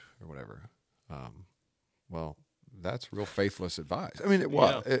church or whatever. Well, that's real faithless advice. I mean, it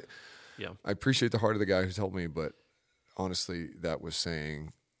was. Yeah. I appreciate the heart of the guy who told me, but honestly, that was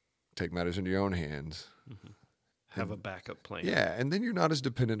saying take matters into your own hands. Have a backup plan. Yeah, and then you're not as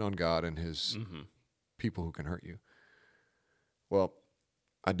dependent on God and his people who can hurt you. Well,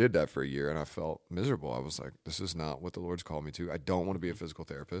 I did that for a year, and I felt miserable. I was like, this is not what the Lord's called me to. I don't want to be a physical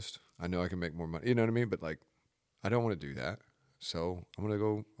therapist. I know I can make more money. You know what I mean? But, like, I don't want to do that. So I'm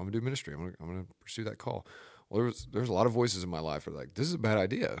going to do ministry. I'm going to pursue that call. Well, there's a lot of voices in my life that are like, this is a bad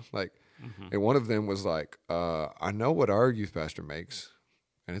idea. Like, and one of them was like, I know what our youth pastor makes,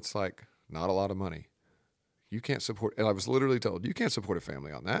 and it's like not a lot of money. You can't support, and I was literally told, you can't support a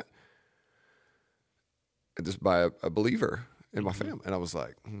family on that. And just by a believer in my family. And I was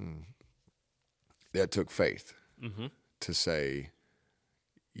like, That took faith to say,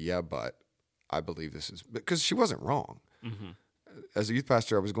 yeah, but I believe this is, because she wasn't wrong. As a youth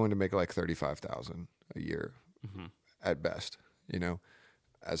pastor, I was going to make like $35,000 a year at best. You know,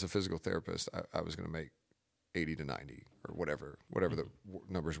 as a physical therapist, I was going to make 80 to 90 or whatever the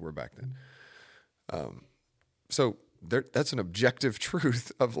numbers were back then. So that's an objective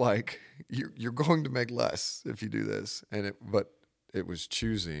truth of like, you're going to make less if you do this. But it was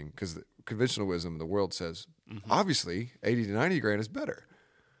choosing, because the conventional wisdom in the world says, obviously 80 to 90 grand is better.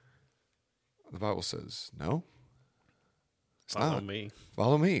 The Bible says, no, it's Follow not. me.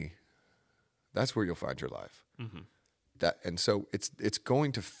 Follow me. That's where you'll find your life. And so it's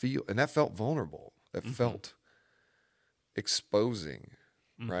going to feel, and that felt vulnerable. That felt exposing,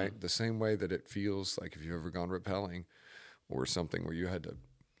 right? The same way that it feels like if you've ever gone rappelling or something where you had to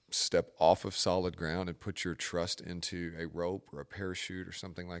step off of solid ground and put your trust into a rope or a parachute or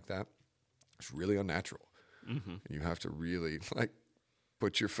something like that. It's really unnatural. And you have to really like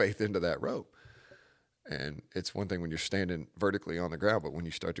put your faith into that rope. And it's one thing when you're standing vertically on the ground, but when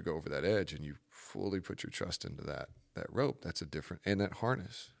you start to go over that edge and you fully put your trust into that rope, that's a different, and that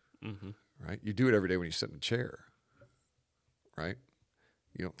harness, right? You do it every day when you sit in a chair, right?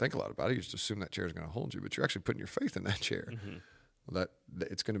 You don't think a lot about it. You just assume that chair is going to hold you, but you're actually putting your faith in that chair. Well,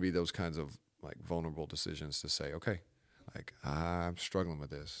 that it's going to be those kinds of like vulnerable decisions to say, okay, like I'm struggling with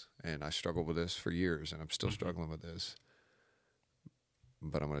this, and I struggled with this for years, and I'm still struggling with this.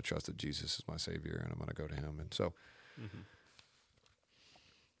 But I'm going to trust that Jesus is my Savior, and I'm going to go to Him. And so,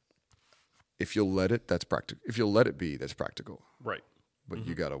 if you'll let it, that's practical. If you'll let it be, that's practical. Right. But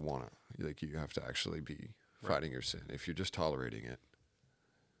you got to want to. Like you have to actually be fighting your sin. If you're just tolerating it,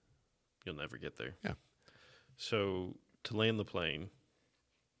 you'll never get there. Yeah. So to land the plane.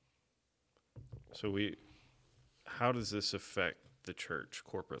 How does this affect the church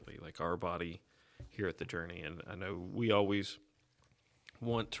corporately, like our body here at the Journey? And I know we always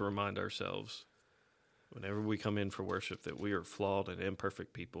want to remind ourselves whenever we come in for worship that we are flawed and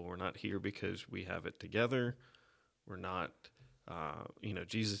imperfect people. We're not here because we have it together. We're not,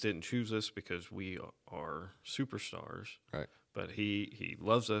 Jesus didn't choose us because we are superstars. right? But he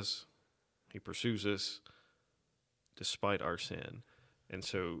loves us. He pursues us despite our sin. And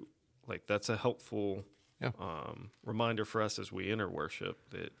so, like, that's a helpful reminder for us as we enter worship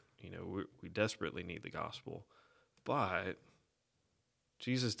that, we desperately need the gospel. But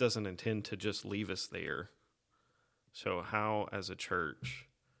Jesus doesn't intend to just leave us there. So how, as a church,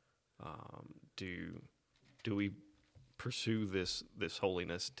 do we pursue this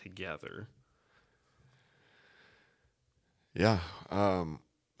holiness together? Yeah.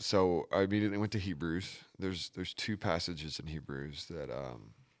 So I immediately went to Hebrews. There's two passages in Hebrews that,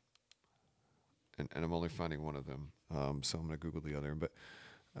 and I'm only finding one of them. So I'm going to Google the other. But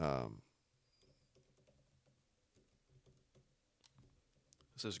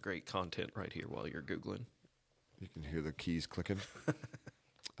this is great content right here while you're Googling. You can hear the keys clicking.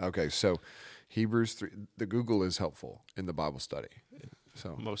 Okay, so Hebrews 3. The Google is helpful in the Bible study.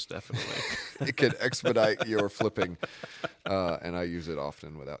 So Most definitely. it can expedite your flipping, and I use it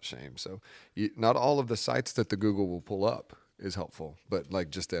often without shame. So not all of the sites that the Google will pull up is helpful, but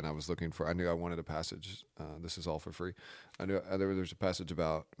like just then I was looking for, I knew I wanted a passage. This is all for free. I knew there's a passage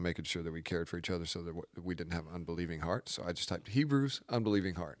about making sure that we cared for each other so that we didn't have unbelieving hearts. So I just typed Hebrews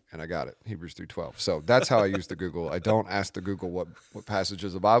unbelieving heart, and I got it, Hebrews 3:12. So that's how I use the Google. I don't ask the Google what passages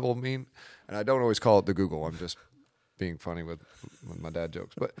of the Bible mean, and I don't always call it the Google. I'm just being funny with my dad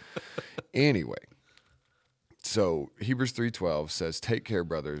jokes. But anyway, so Hebrews 3:12 says, "Take care,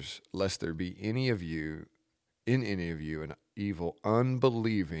 brothers, lest there be in any of you an evil,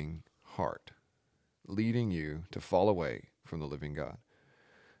 unbelieving heart, leading you to fall away from the living God.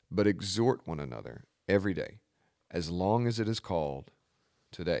 But exhort one another every day, as long as it is called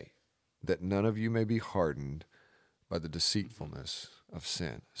today, that none of you may be hardened by the deceitfulness of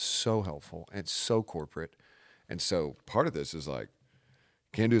sin." So helpful and so corporate. And so part of this is like,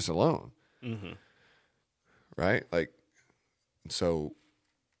 can't do this alone. Right? Like, so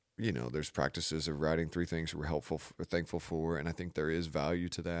there's practices of writing 3 things we're thankful for, and I think there is value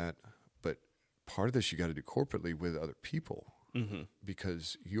to that. But part of this you got to do corporately with other people,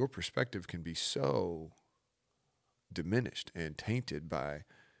 because your perspective can be so diminished and tainted by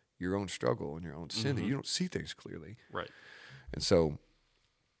your own struggle and your own sin that you don't see things clearly. Right. And so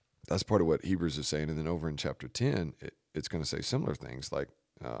that's part of what Hebrews is saying. And then over in chapter 10, it's going to say similar things like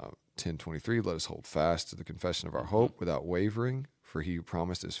 10:23, let us hold fast to the confession of our hope without wavering, for he who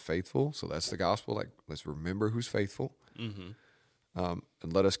promised is faithful. So that's the gospel. Like, let's remember who's faithful. And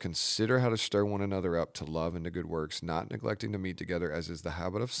let us consider how to stir one another up to love and to good works, not neglecting to meet together as is the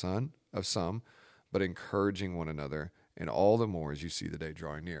habit of some, but encouraging one another, and all the more as you see the day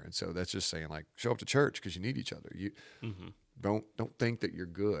drawing near. And so that's just saying, like, show up to church because you need each other. You don't think that you're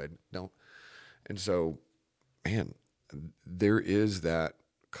good. Don't. And so, man, there is that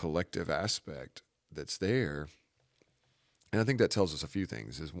collective aspect that's there. And I think that tells us a few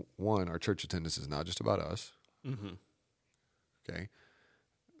things. Is one, our church attendance is not just about us. Okay.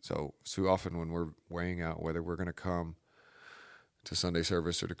 So often when we're weighing out whether we're going to come to Sunday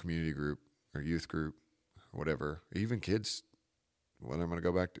service or to community group or youth group or whatever, even kids, whether I'm going to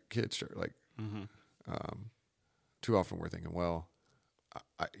go back to kids church, like, too often we're thinking, well,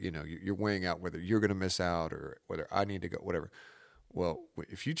 you're weighing out whether you're going to miss out or whether I need to go, whatever. Well,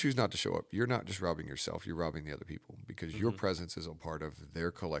 if you choose not to show up, you're not just robbing yourself, you're robbing the other people, because your presence is a part of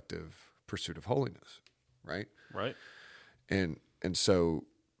their collective pursuit of holiness, right? Right. And so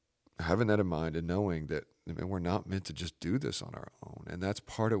having that in mind and knowing that, I mean, we're not meant to just do this on our own. And that's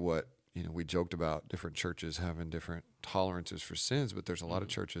part of what, we joked about different churches having different tolerances for sins, but there's a lot of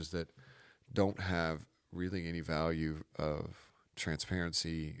churches that don't have really any value of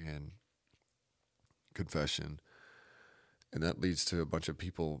transparency and confession. And that leads to a bunch of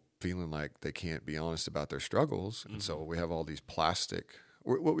people feeling like they can't be honest about their struggles. And so we have all these plastic,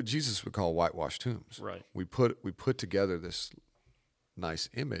 what Jesus would call whitewashed tombs. Right. We put together this nice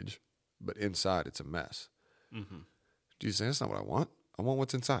image, but inside it's a mess. Jesus said, that's not what I want. I want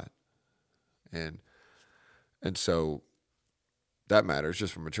what's inside. And so that matters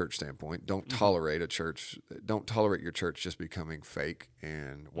just from a church standpoint. Don't tolerate your church just becoming fake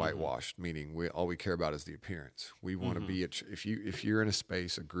and whitewashed, meaning all we care about is the appearance. We want to be if you're in a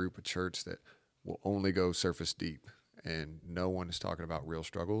space, a group, a church that will only go surface deep and no one is talking about real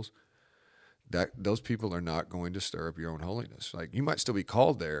struggles, that those people are not going to stir up your own holiness. Like, you might still be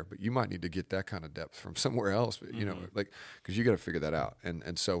called there, but you might need to get that kind of depth from somewhere else, but because you got to figure that out.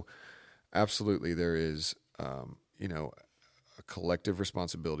 And so absolutely there is a collective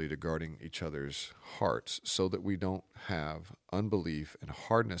responsibility to guarding each other's hearts so that we don't have unbelief and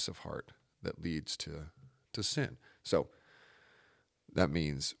hardness of heart that leads to sin. So that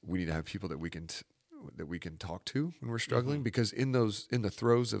means we need to have people that we can talk to when we're struggling, because in the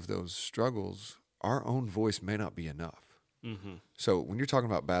throes of those struggles, our own voice may not be enough. So when you're talking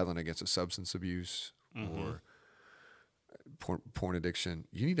about battling against a substance abuse or porn addiction,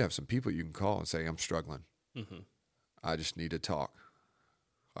 you need to have some people you can call and say, I'm struggling. I just need to talk.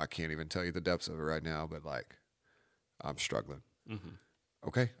 I can't even tell you the depths of it right now, but like, I'm struggling.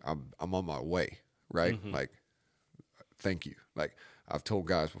 Okay, I'm on my way, right? Like, thank you. Like, I've told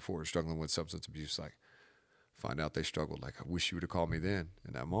guys before struggling with substance abuse, like, find out they struggled. Like, I wish you would have called me then.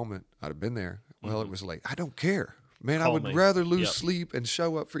 In that moment, I'd have been there. Well, it was late. I don't care, man. Call I would me. rather lose sleep and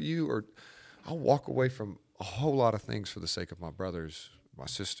show up for you, or I'll walk away from a whole lot of things for the sake of my brothers, my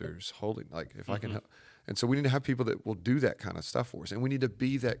sisters, holding, like, if I can help. And so we need to have people that will do that kind of stuff for us. And we need to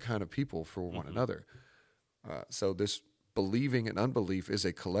be that kind of people for one another. So this believing and unbelief is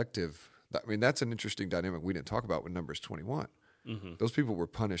a collective. I mean, that's an interesting dynamic we didn't talk about with Numbers 21. Those people were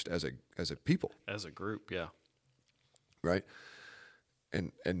punished as a people. As a group, yeah. Right?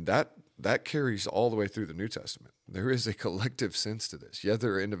 And that carries all the way through the New Testament. There is a collective sense to this. Yeah,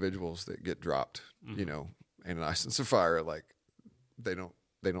 there are individuals that get dropped, Ananias and Sapphira, like, they don't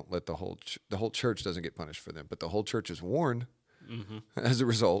let the whole church doesn't get punished for them, but the whole church is warned as a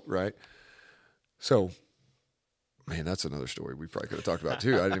result, right? So, man, that's another story we probably could have talked about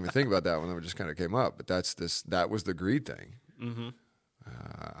too. I didn't even think about that one. That just kind of came up, but that was the greed thing.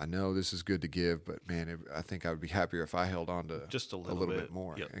 I know this is good to give, but man, I think I would be happier if I held on to just a little bit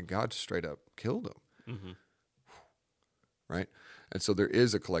more. Yep. And God straight up killed them. Right? And so there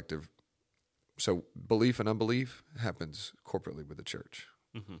is a collective. So belief and unbelief happens corporately with the church.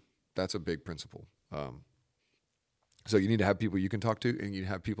 That's a big principle. So you need to have people you can talk to, and you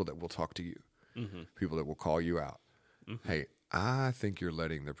have people that will talk to you, people that will call you out. Hey, I think you're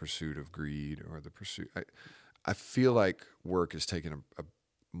letting the pursuit of greed or the pursuit. I feel like work is taking a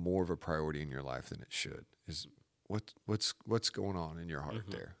more of a priority in your life than it should. Is what's going on in your heart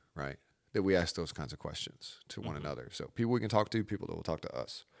there, right? That we ask those kinds of questions to one another. So people we can talk to, people that will talk to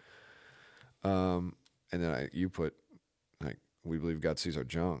us. And then you put, like, we believe God sees our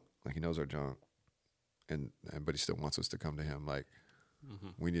junk, like he knows our junk, but he still wants us to come to him. Like,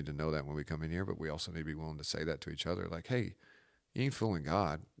 we need to know that when we come in here, but we also need to be willing to say that to each other. Like, hey, you ain't fooling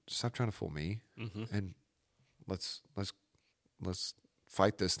God. Stop trying to fool me. And let's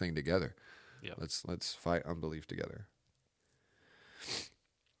fight this thing together. Yeah. Let's fight unbelief together.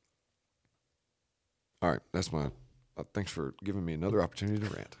 All right, that's my. Thanks for giving me another opportunity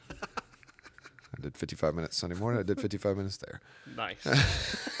to rant. I did 55 minutes Sunday morning. I did 55 minutes there. Nice.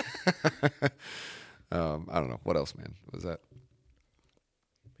 I don't know what else, man. Was that?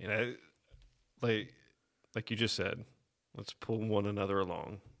 You know, like you just said, let's pull one another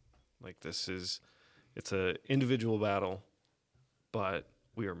along. Like it's a individual battle, but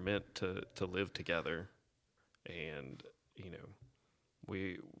we are meant to live together, and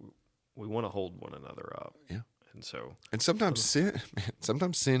we want to hold one another up. Yeah. And sometimes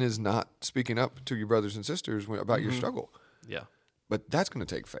sin is not speaking up to your brothers and sisters about your struggle. Yeah. But that's going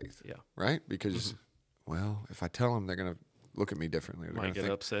to take faith. Yeah. Right? Because, well, if I tell them, they're going to look at me differently. Or they're might get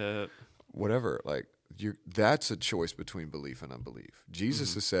upset. Whatever. Like, that's a choice between belief and unbelief.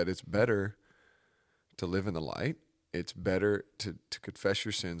 Jesus has said it's better to live in the light. It's better to confess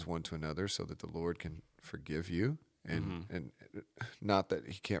your sins one to another so that the Lord can forgive you. And not that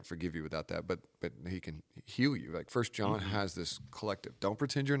he can't forgive you without that, but he can heal you. Like 1 John has this collective. Don't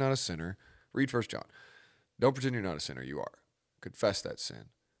pretend you're not a sinner. Read 1 John. Don't pretend you're not a sinner. You are. Confess that sin,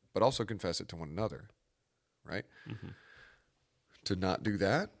 but also confess it to one another, right? To not do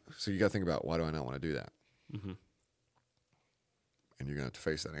that, so you got to think about, why do I not want to do that? And you're going to have to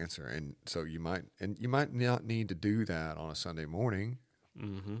face that answer. And so you might not need to do that on a Sunday morning.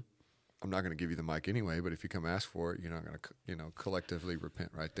 I'm not going to give you the mic anyway, but if you come ask for it, you're not going to, collectively repent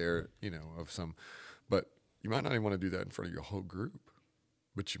right there, of some. But you might not even want to do that in front of your whole group.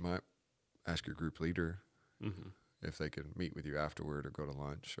 But you might ask your group leader if they can meet with you afterward or go to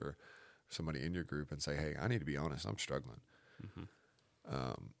lunch, or somebody in your group and say, hey, I need to be honest, I'm struggling.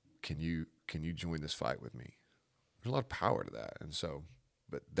 Can you join this fight with me? There's a lot of power to that. And so,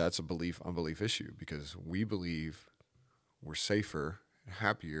 but that's a unbelief issue, because we believe we're safer,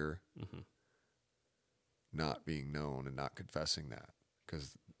 happier not being known and not confessing that,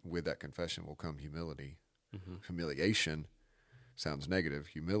 because with that confession will come humility. Humiliation sounds negative.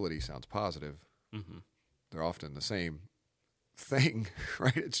 Humility sounds positive. They're often the same thing,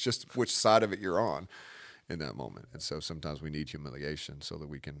 right? It's just which side of it you're on in that moment. And so sometimes we need humiliation so that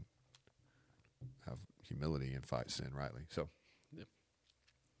we can have humility and fight sin rightly. So,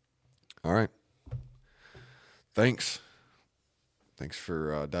 All right. Thanks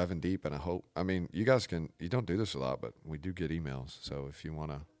for diving deep, and I hope, you guys you don't do this a lot, but we do get emails. So if you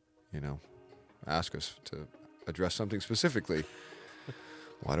want to, ask us to address something specifically,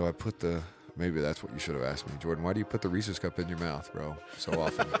 why do I maybe that's what you should have asked me, Jordan. Why do you put the Reese's cup in your mouth, bro, so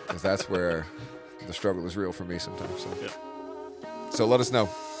often? Because that's where the struggle is real for me sometimes. So let us know.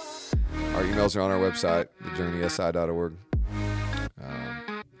 Our emails are on our website, thejourneysi.org.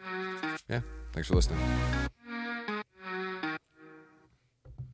 Thanks for listening.